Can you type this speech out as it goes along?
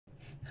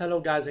Hello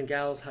guys and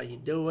gals, how you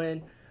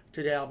doing?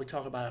 Today I'll be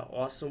talking about an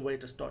awesome way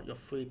to start your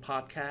free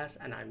podcast,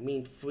 and I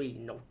mean free,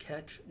 no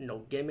catch, no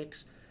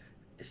gimmicks.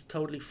 It's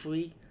totally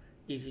free,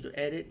 easy to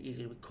edit,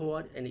 easy to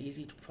record, and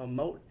easy to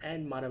promote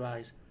and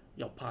monetize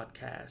your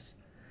podcast.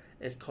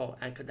 It's called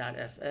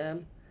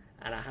Anchor.fm,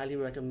 and I highly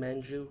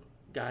recommend you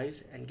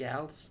guys and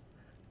gals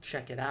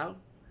check it out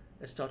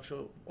and start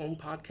your own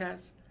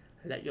podcast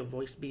and let your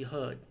voice be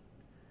heard.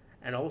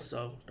 And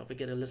also, don't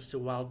forget to listen to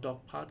Wild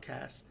Dog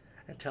Podcast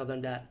and tell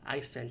them that I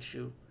sent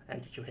you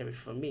and that you hear it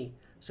from me.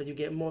 So you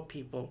get more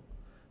people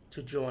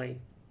to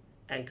join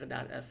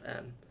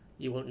Anchor.fm.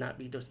 You will not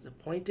be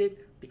disappointed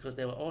because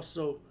they will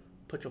also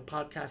put your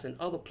podcast in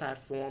other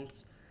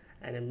platforms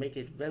and then make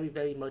it very,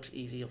 very much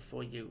easier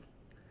for you.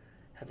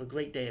 Have a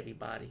great day,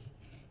 everybody.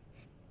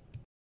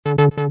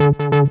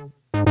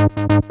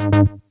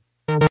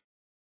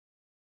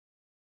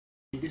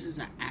 This is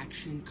an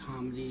action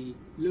comedy,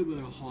 a little bit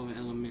of a horror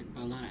element,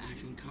 but a lot of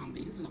action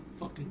comedy. This is a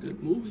fucking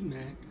good movie,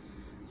 man.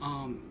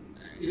 Um,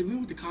 Even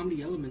with the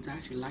comedy elements, I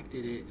actually liked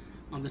it.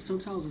 The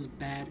subtitles is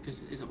bad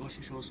because it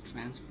also shows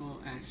transfer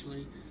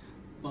actually,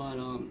 but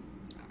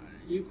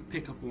you can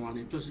pick up on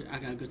it. Plus, I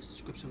got a good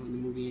description of the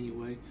movie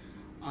anyway.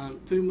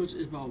 Pretty much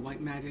it's about white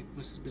magic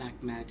versus black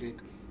magic.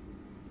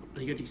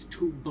 You got these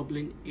two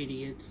bubbling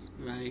idiots,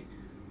 right?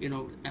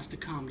 That's the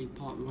comedy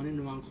part, running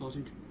around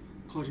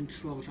causing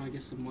trouble, trying to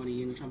get some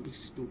money, trying to be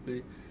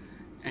stupid.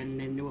 And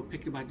then they were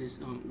picked by this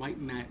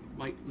white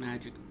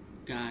magic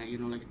guy,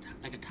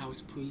 like a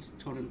Taoist priest,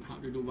 taught him how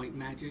to do white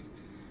magic,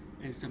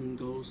 and something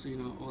goes,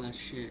 all that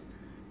shit.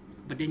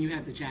 But then you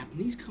have the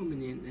Japanese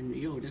coming in, and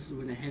this is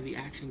when the heavy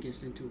action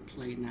gets into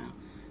play now.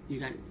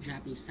 You got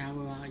Japanese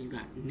samurai, you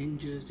got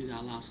ninjas, you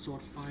got a lot of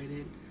sword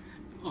fighting.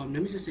 Let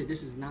me just say,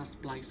 this is not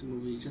Splice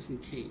movie, just in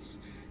case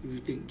if you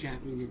think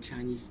Japanese and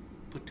Chinese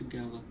put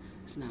together.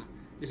 It's not.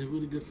 It's a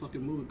really good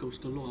fucking movie.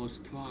 Ghost Galore. I was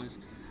surprised.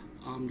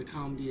 The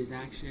comedy is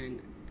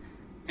action.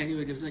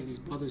 Anyway, there's like these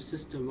brother and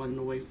sister running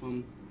away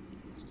from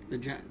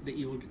the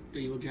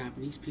evil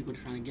Japanese people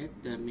trying to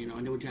get them.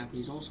 And they were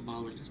Japanese also, by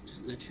the way, just to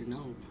let you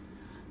know.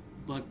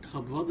 But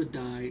her brother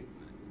died,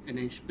 and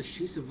then but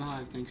she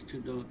survived thanks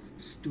to the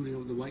student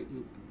of the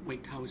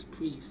white Taoist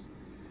priest.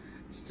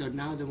 So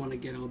now they want to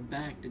get her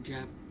back, the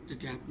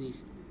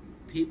Japanese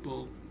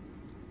people,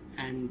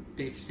 and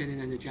they send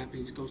in and the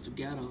Japanese goes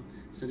together.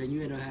 So then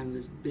you end up having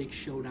this big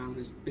showdown,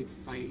 this big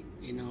fight.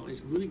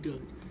 It's really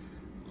good.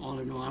 All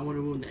in all, I don't want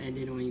to ruin the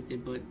ending or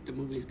anything, but the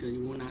movie is good.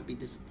 You will not be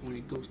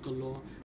disappointed. Ghost Galore.